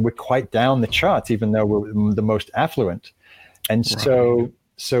 we're quite down the charts, even though we're the most affluent. And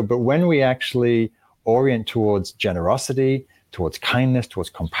but when we actually orient towards generosity, towards kindness, towards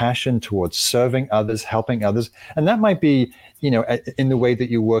compassion, towards serving others, helping others. And that might be, in the way that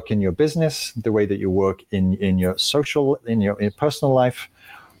you work in your business, the way that you work in your social, in your personal life,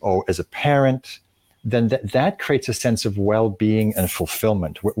 or as a parent, then that creates a sense of well-being and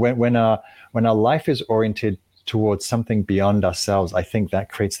fulfillment. When our life is oriented towards something beyond ourselves, I think that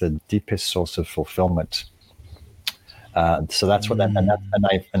creates the deepest source of fulfillment. So that's what and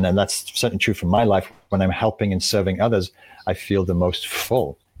then that's certainly true for my life. When I'm helping and serving others, I feel the most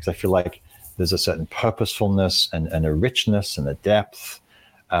full, because I feel like there's a certain purposefulness and a richness and a depth.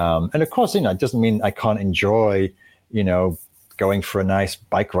 And of course, it doesn't mean I can't enjoy, going for a nice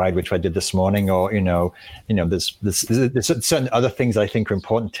bike ride, which I did this morning, or, there's certain other things I think are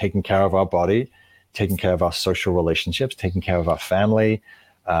important: taking care of our body, taking care of our social relationships, taking care of our family,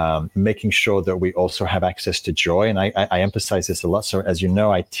 making sure that we also have access to joy. And I emphasize this a lot. So as you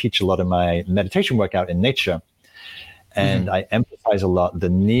know, I teach a lot of my meditation work out in nature. And I emphasize a lot the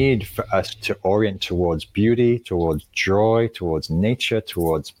need for us to orient towards beauty, towards joy, towards nature,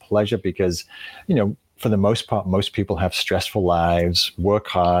 towards pleasure, because, for the most part, most people have stressful lives, work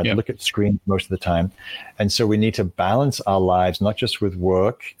hard, look at screens most of the time. And so we need to balance our lives, not just with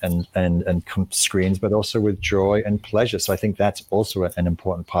work and screens, but also with joy and pleasure. So I think that's also an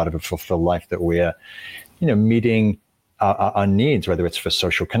important part of a fulfilled life, that we're, meeting our needs, whether it's for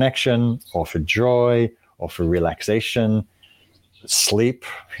social connection or for joy or for relaxation, sleep.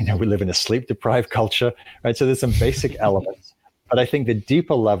 We live in a sleep-deprived culture, right? So there's some basic elements. But I think the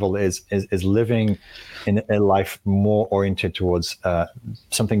deeper level is living in a life more oriented towards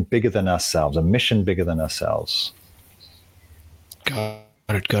something bigger than ourselves, a mission bigger than ourselves. Got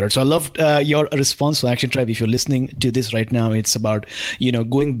it. So I loved your response to Action Tribe. If you're listening to this right now, it's about,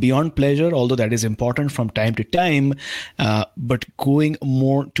 going beyond pleasure, although that is important from time to time, but going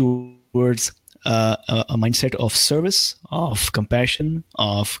more towards a mindset of service, of compassion,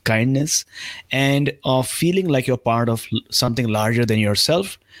 of kindness, and of feeling like you're part of something larger than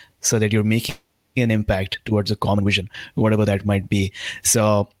yourself, so that you're making an impact towards a common vision, whatever that might be.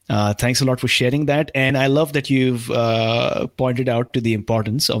 So thanks a lot for sharing that. And I love that you've pointed out to the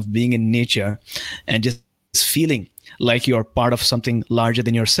importance of being in nature and just feeling like you're part of something larger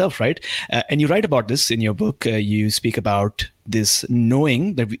than yourself, right? And you write about this in your book. You speak about this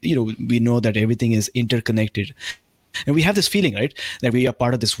knowing that, we know that everything is interconnected. And we have this feeling, right, that we are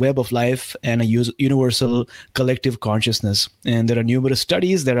part of this web of life and a universal collective consciousness. And there are numerous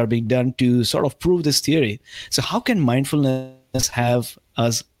studies that are being done to sort of prove this theory. So how can mindfulness have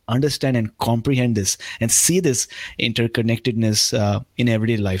us understand and comprehend this and see this interconnectedness in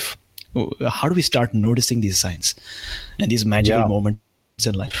everyday life? How do we start noticing these signs and these magical moments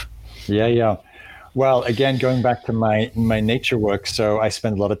in life? Yeah. Well, again, going back to my nature work, so I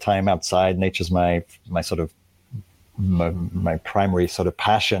spend a lot of time outside. Nature's my sort of my primary sort of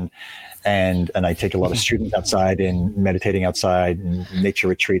passion, and I take a lot of students outside in meditating outside and nature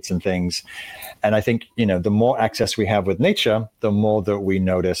retreats and things. And I think the more access we have with nature, the more that we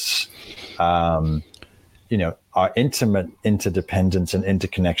notice our intimate interdependence and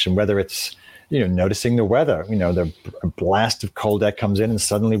interconnection, whether it's, noticing the weather, the blast of cold air comes in and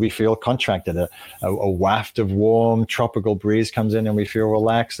suddenly we feel contracted, a waft of warm tropical breeze comes in and we feel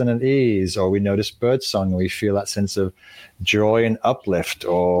relaxed and at ease, or we notice birdsong and we feel that sense of joy and uplift,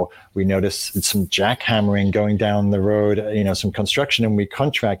 or we notice some jackhammering going down the road, some construction, and we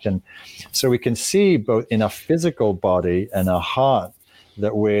contract. And so we can see both in our physical body and our heart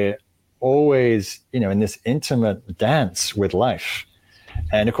that we're always, in this intimate dance with life.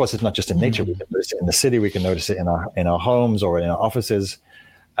 And of course, it's not just in nature. We can notice it in the city. We can notice it in our homes or in our offices.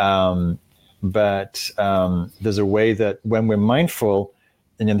 But there's a way that when we're mindful,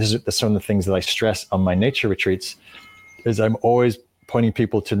 and this is some of the things that I stress on my nature retreats, is I'm always pointing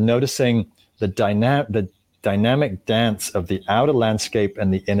people to noticing the dynamic dance of the outer landscape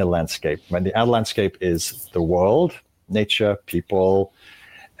and the inner landscape. When the outer landscape is the world, nature, people,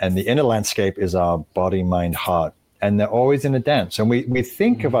 and the inner landscape is our body, mind, heart. And they're always in a dance. And we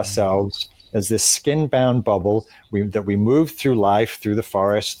think of ourselves as this skin-bound bubble that we move through life, through the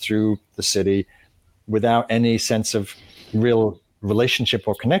forest, through the city, without any sense of real relationship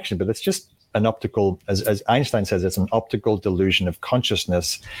or connection. But it's just an optical, as Einstein says, it's an optical delusion of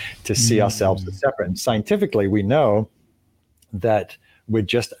consciousness to see ourselves as separate. And scientifically, we know that we're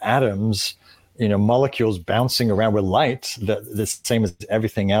just atoms, molecules bouncing around with light, that the same as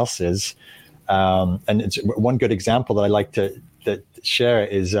everything else is. And it's one good example that I like to share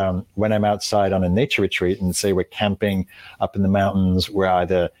is when I'm outside on a nature retreat and say we're camping up in the mountains, we're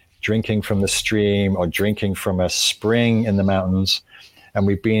either drinking from the stream or drinking from a spring in the mountains. And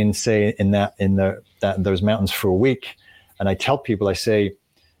we've been, say, in those mountains for a week. And I tell people, I say,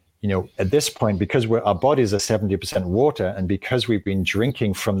 at this point, because our bodies are 70% water, and because we've been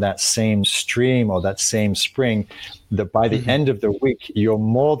drinking from that same stream or that same spring, that by the end of the week, you're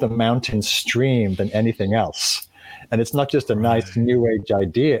more the mountain stream than anything else. And it's not just a nice new age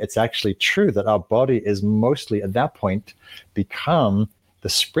idea. It's actually true that our body is mostly at that point become the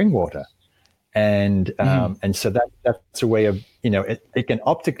spring water. And so that's a way of, it can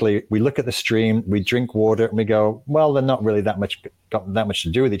optically, we look at the stream, we drink water and we go, well, they're not really got that much to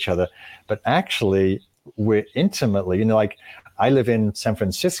do with each other. But actually we're intimately, like I live in San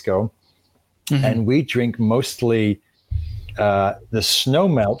Francisco and we drink mostly the snow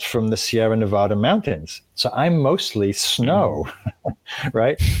melt from the Sierra Nevada mountains. So I'm mostly snow,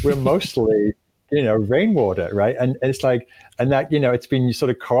 right? We're mostly rainwater, right? And it's like, and that, it's been sort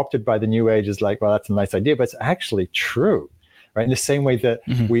of co-opted by the new age as like, well, that's a nice idea, but it's actually true, right? In the same way that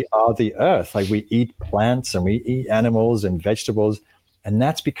we are the earth, like we eat plants and we eat animals and vegetables, and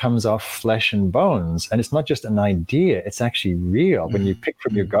that becomes our flesh and bones. And it's not just an idea, it's actually real. When you pick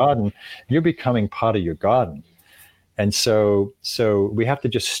from your garden, you're becoming part of your garden. And so we have to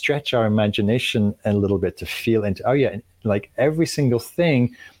just stretch our imagination a little bit to feel into, oh yeah, like every single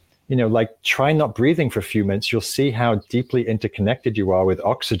thing, like try not breathing for a few minutes. You'll see how deeply interconnected you are with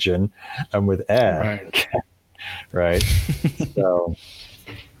oxygen and with air. Right. So.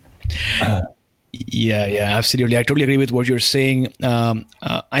 Yeah, absolutely. I totally agree with what you're saying.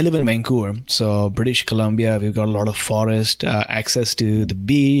 I live in Vancouver, so British Columbia. We've got a lot of forest, access to the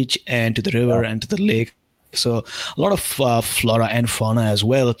beach and to the river and to the lake. So a lot of flora and fauna as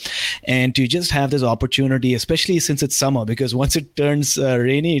well. And to just have this opportunity, especially since it's summer, because once it turns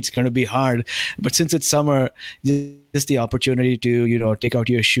rainy, it's going to be hard. But since it's summer, just the opportunity to, take out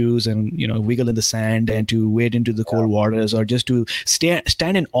your shoes and, wiggle in the sand and to wade into the cold waters, or just to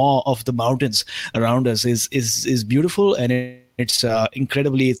stand in awe of the mountains around us is beautiful. And it's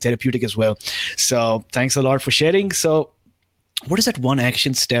incredibly therapeutic as well. So thanks a lot for sharing. So what is that one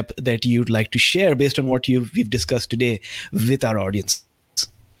action step that you'd like to share based on what we've discussed today with our audience?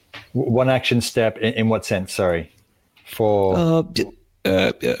 One action step in what sense? Sorry. For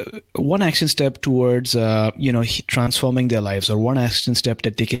one action step towards transforming their lives, or one action step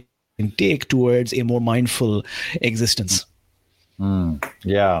that they can take towards a more mindful existence.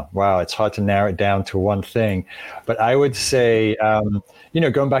 Yeah. Wow. It's hard to narrow it down to one thing, but I would say,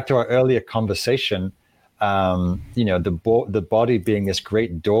 going back to our earlier conversation, the body being this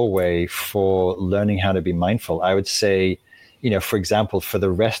great doorway for learning how to be mindful. I would say, for example, for the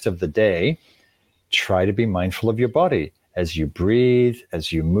rest of the day, try to be mindful of your body as you breathe,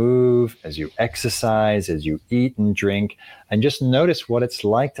 as you move, as you exercise, as you eat and drink, and just notice what it's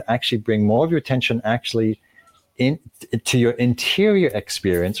like to actually bring more of your attention actually into your interior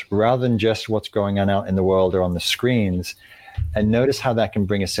experience rather than just what's going on out in the world or on the screens. And notice how that can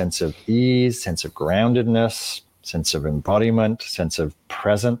bring a sense of ease, sense of groundedness, sense of embodiment, sense of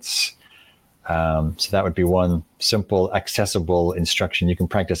presence. So that would be one simple, accessible instruction you can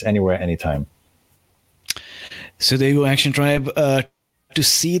practice anywhere, anytime. So there you go, Action Tribe. To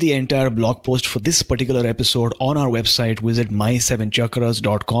see the entire blog post for this particular episode on our website, visit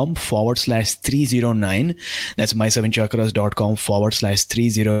my7chakras.com/309. That's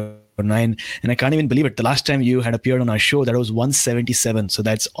my7chakras.com/309. And I can't even believe it. The last time you had appeared on our show, that was 177. So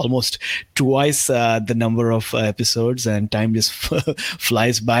that's almost twice the number of episodes, and time just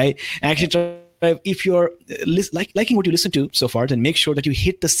flies by. Actually, if you're liking what you listen to so far, then make sure that you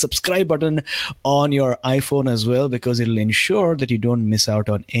hit the subscribe button on your iPhone as well, because it'll ensure that you don't miss out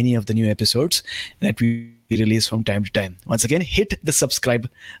on any of the new episodes that we release from time to time. Once again, hit the subscribe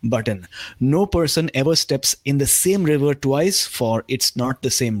button. No person ever steps in the same river twice, for it's not the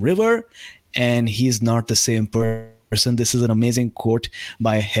same river and he's not the same person. This is an amazing quote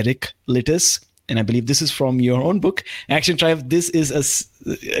by Heraclitus. And I believe this is from your own book, Action Tribe. This is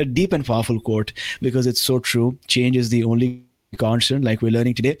a deep and powerful quote, because it's so true. Change is the only constant, like we're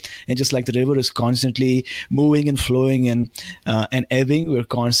learning today. And just like the river is constantly moving and flowing and ebbing, we're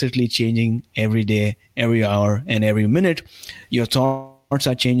constantly changing every day, every hour, and every minute. Your thoughts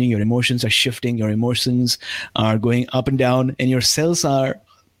are changing, your emotions are shifting, your emotions are going up and down, and your cells are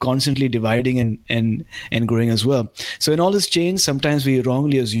constantly dividing and growing as well. So in all this change, sometimes we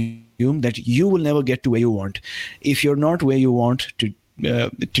wrongly assume that you will never get to where you want. If you're not where you want to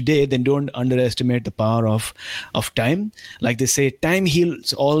today, then don't underestimate the power of time. Like they say, time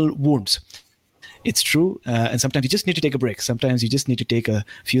heals all wounds. It's true. And sometimes you just need to take a break. Sometimes you just need to take a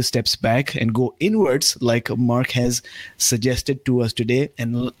few steps back and go inwards, like Mark has suggested to us today,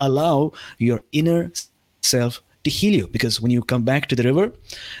 and allow your inner self to heal you. Because when you come back to the river,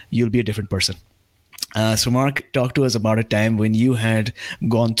 you'll be a different person. So Mark, talk to us about a time when you had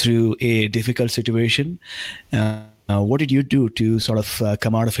gone through a difficult situation. What did you do to sort of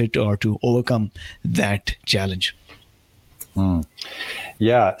come out of it, or to overcome that challenge?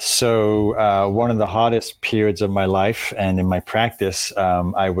 Yeah. So one of the hardest periods of my life and in my practice,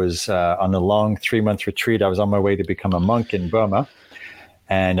 I was on a long 3-month retreat. I was on my way to become a monk in Burma,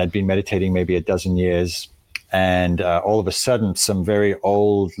 and I'd been meditating maybe a dozen years. And all of a sudden, some very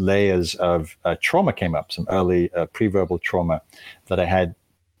old layers of trauma came up, some early pre-verbal trauma that I had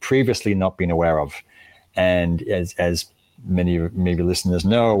previously not been aware of. And as many maybe listeners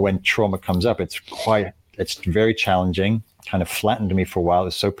know, when trauma comes up, it's very challenging, kind of flattened me for a while. It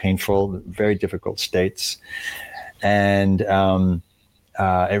was so painful, very difficult states. And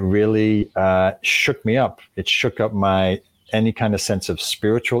it really shook me up. It shook up any kind of sense of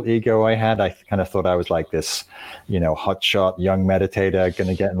spiritual ego I had. I kind of thought I was like this, hotshot young meditator, going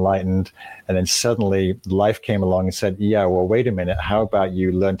to get enlightened. And then suddenly life came along and said, yeah, well, wait a minute. How about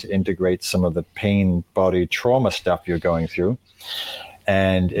you learn to integrate some of the pain, body, trauma stuff you're going through?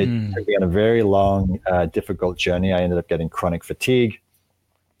 And it took me on a very long, difficult journey. I ended up getting chronic fatigue.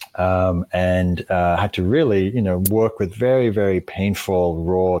 And had to really, work with very, very painful,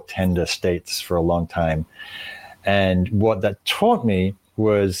 raw, tender states for a long time. And what that taught me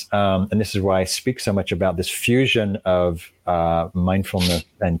was, and this is why I speak so much about this fusion of mindfulness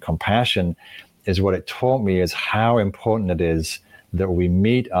and compassion, is what it taught me is how important it is that we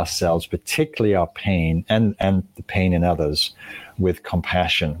meet ourselves, particularly our pain and the pain in others, with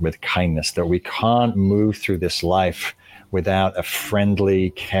compassion, with kindness, that we can't move through this life without a friendly,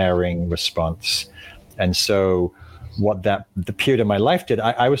 caring response. And so what the period of my life did,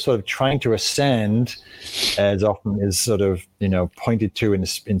 I was sort of trying to ascend, as often is sort of, pointed to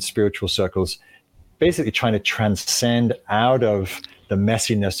in spiritual circles, basically trying to transcend out of the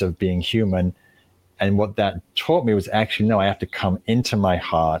messiness of being human. And what that taught me was actually, no, I have to come into my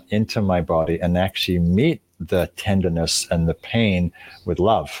heart, into my body, and actually meet the tenderness and the pain with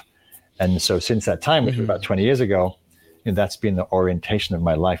love. And so since that time, which was about 20 years ago, that's been the orientation of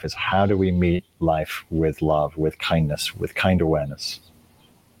my life, is how do we meet life with love, with kindness, with kind awareness.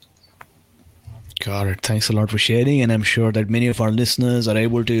 Got it. Thanks a lot for sharing. And I'm sure that many of our listeners are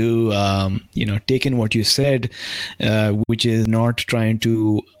able to, take in what you said, which is not trying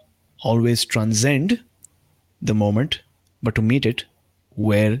to always transcend the moment, but to meet it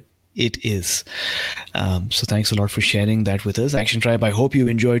where it is. So thanks a lot for sharing that with us, Action Tribe. I hope you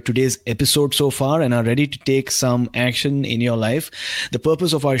enjoyed today's episode so far and are ready to take some action in your life. The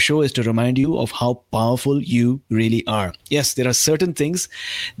purpose of our show is to remind you of how powerful you really are. Yes, there are certain things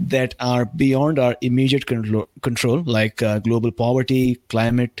that are beyond our immediate control, like global poverty,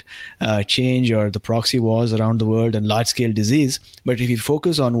 climate change, or the proxy wars around the world, and large-scale disease. But if we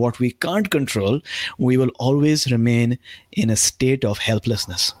focus on what we can't control, we will always remain in a state of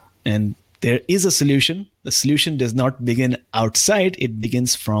helplessness. And there is a solution. The solution does not begin outside. It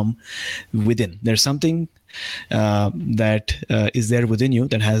begins from within. There's something that is there within you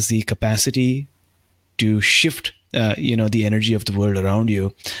that has the capacity to shift the energy of the world around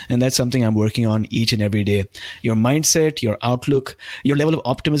you. And that's something I'm working on each and every day. Your mindset, your outlook, your level of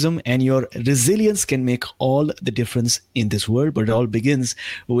optimism, and your resilience can make all the difference in this world. But it all begins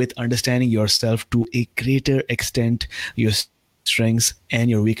with understanding yourself to a greater extent, your strengths and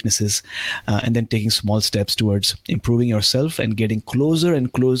your weaknesses, and then taking small steps towards improving yourself and getting closer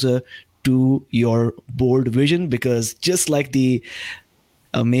and closer to your bold vision. Because just like the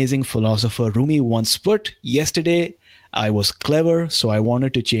amazing philosopher Rumi once put, yesterday I was clever, so I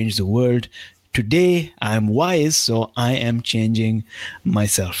wanted to change the world. Today I'm wise, so I am changing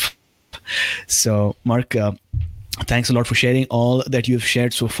myself. So Mark, thanks a lot for sharing all that you've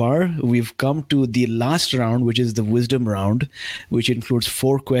shared so far. We've come to the last round, which is the wisdom round, which includes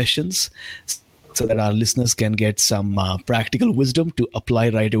 4 questions so that our listeners can get some practical wisdom to apply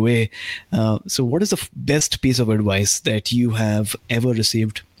right away. So what is the best piece of advice that you have ever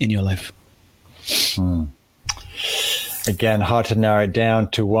received in your life? Again, hard to narrow it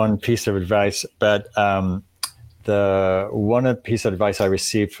down to one piece of advice, but the one piece of advice I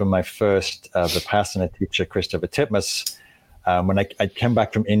received from my first Vipassana teacher, Christopher Titmuss, when I came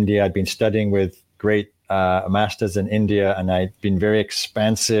back from India. I'd been studying with great masters in India, and I'd been very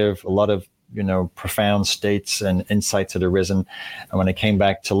expansive, a lot of profound states and insights had arisen. And when I came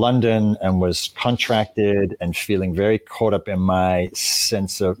back to London and was contracted and feeling very caught up in my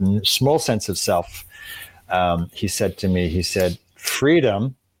small sense of self, he said to me,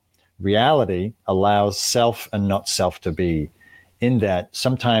 freedom, reality, allows self and not self to be. In that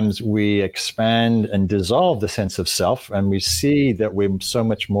sometimes we expand and dissolve the sense of self, and we see that we're so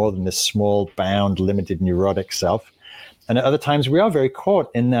much more than this small, bound, limited, neurotic self. And at other times we are very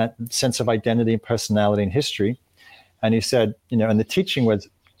caught in that sense of identity and personality and history. And he said, and the teaching was,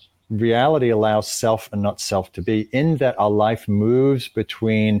 reality allows self and not self to be, in that our life moves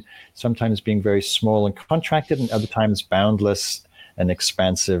between sometimes being very small and contracted and other times boundless and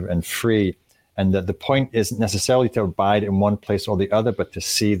expansive and free. And that the point isn't necessarily to abide in one place or the other, but to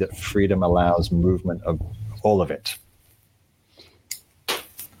see that freedom allows movement of all of it.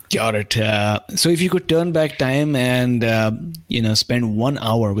 Got it. So if you could turn back time and, spend 1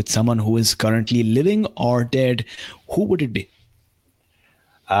 hour with someone who is currently living or dead, who would it be?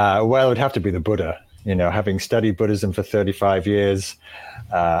 Well, it would have to be the Buddha. Having studied Buddhism for 35 years,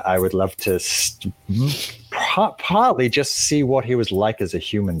 I would love to partly just see what he was like as a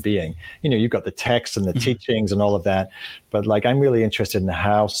human being. You've got the text and the teachings and all of that, but like I'm really interested in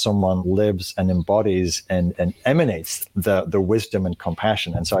how someone lives and embodies and emanates the wisdom and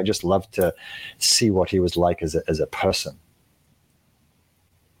compassion. And so I just love to see what he was like as a person.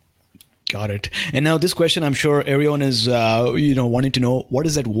 Got it. And now this question, I'm sure everyone is, wanting to know, what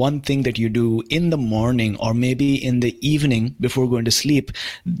is that one thing that you do in the morning or maybe in the evening before going to sleep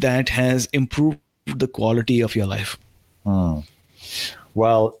that has improved the quality of your life?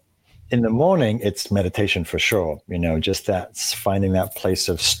 Well, in the morning, it's meditation for sure. Just that's finding that place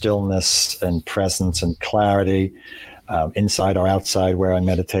of stillness and presence and clarity, inside or outside where I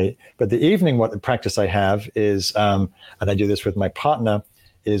meditate. But the evening, what the practice I have is, and I do this with my partner,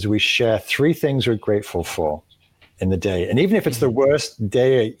 is we share 3 things we're grateful for in the day. And even if it's the worst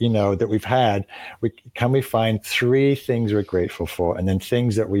day, that we've had, we find 3 things we're grateful for and then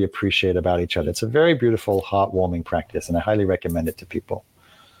things that we appreciate about each other. It's a very beautiful, heartwarming practice, and I highly recommend it to people.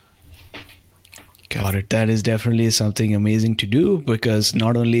 Got it. That is definitely something amazing to do, because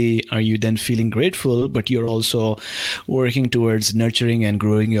not only are you then feeling grateful, but you're also working towards nurturing and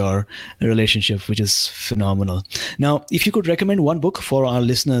growing your relationship, which is phenomenal. Now, if you could recommend one book for our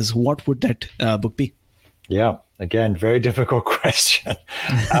listeners, what would that book be? Yeah, again, very difficult question.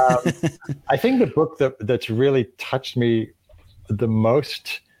 I think the book that's really touched me the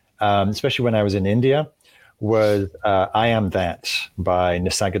most, especially when I was in India, was I Am That by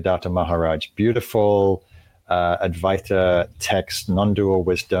Nisargadatta Maharaj. Beautiful Advaita text, non-dual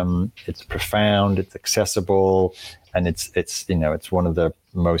wisdom. It's profound, it's accessible, and it's one of the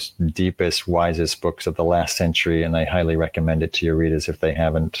most deepest, wisest books of the last century, and I highly recommend it to your readers if they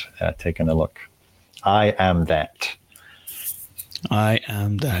haven't taken a look. I Am That. I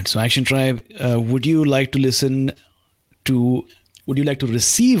Am That. So Action Tribe, would you like to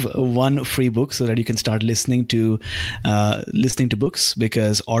receive one free book so that you can start listening to books?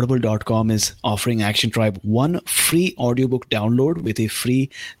 Because audible.com is offering Action Tribe one free audiobook download with a free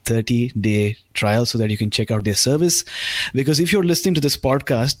 30-day trial so that you can check out their service. Because if you're listening to this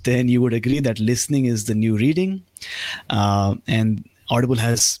podcast, then you would agree that listening is the new reading. And Audible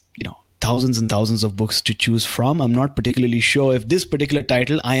has, thousands and thousands of books to choose from. I'm not particularly sure if this particular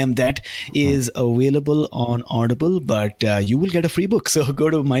title, I Am That, is available on Audible, but you will get a free book. So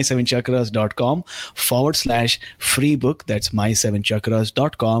go to my7chakras.com/free book. That's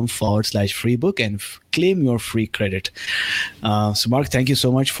my7chakras.com/free book and claim your free credit. So Mark, thank you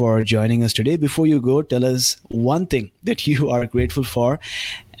so much for joining us today. Before you go, tell us one thing that you are grateful for,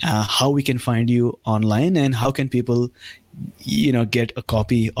 how we can find you online, and how can people get a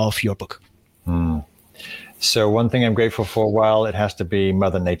copy of your book. So one thing I'm grateful for, well, it has to be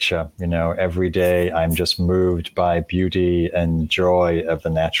Mother Nature. Every day I'm just moved by beauty and joy of the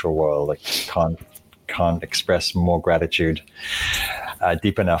natural world. I can't express more gratitude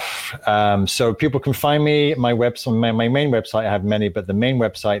deep enough. So people can find me, my website, my main website. I have many, but the main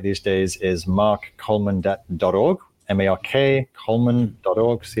website these days is markcoleman.org. MARK,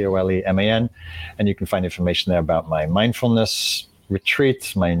 Coleman.org, COLEMAN. And you can find information there about my mindfulness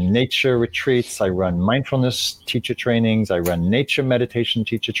retreats, my nature retreats. I run mindfulness teacher trainings. I run nature meditation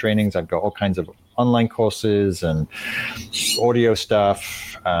teacher trainings. I've got all kinds of online courses and audio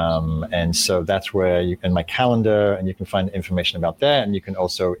stuff. And so that's where in my calendar, and you can find information about that. And you can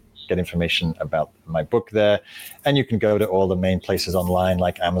also get information about my book there. And you can go to all the main places online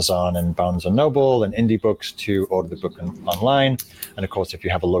like Amazon and Barnes & Noble and Indie Books to order the book online. And of course, if you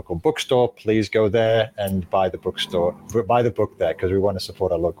have a local bookstore, please go there and buy the book there, because we want to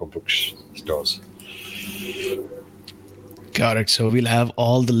support our local bookstores. Got it. So we'll have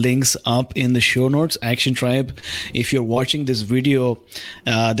all the links up in the show notes. Action Tribe, if you're watching this video,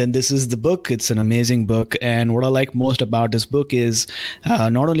 then this is the book. It's an amazing book. And what I like most about this book is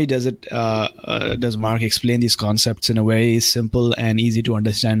not only does Mark explain these concepts in a very simple and easy to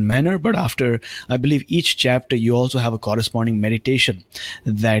understand manner, but after, I believe, each chapter, you also have a corresponding meditation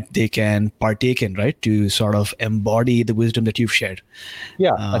that they can partake in, right? To sort of embody the wisdom that you've shared.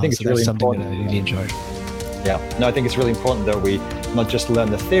 Yeah, I think it's really important. Something that I really enjoyed. Yeah, no, I think it's really important that we not just learn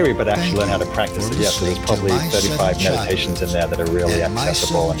the theory, but actually learn how to practice it. Yeah, so there's probably 35 meditations in there that are really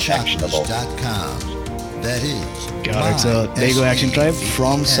accessible and actionable. That is. Got it. So there you go, Action Tribe.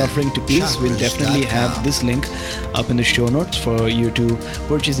 From Suffering to Peace. We'll definitely have this link up in the show notes for you to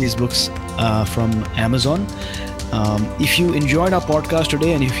purchase these books from Amazon. If you enjoyed our podcast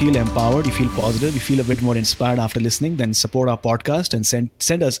today and you feel empowered, you feel positive, you feel a bit more inspired after listening, then support our podcast and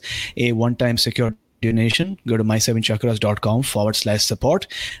send us a one-time secure donation, go to my7chakras.com/support,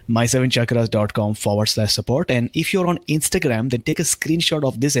 my7chakras.com/support. And if you're on Instagram, then take a screenshot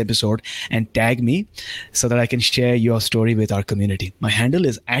of this episode and tag me so that I can share your story with our community. My handle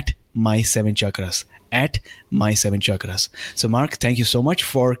is at my7chakras, at my7chakras. So Mark, thank you so much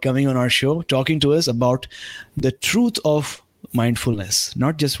for coming on our show, talking to us about the truth of mindfulness,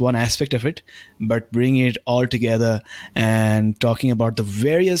 not just one aspect of it, but bringing it all together and talking about the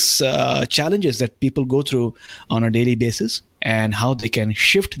various challenges that people go through on a daily basis and how they can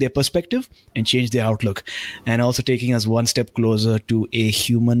shift their perspective and change their outlook, and also taking us one step closer to a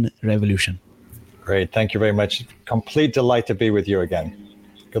human revolution. Great. Thank you very much. Complete delight to be with you again.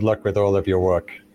 Good luck with all of your work.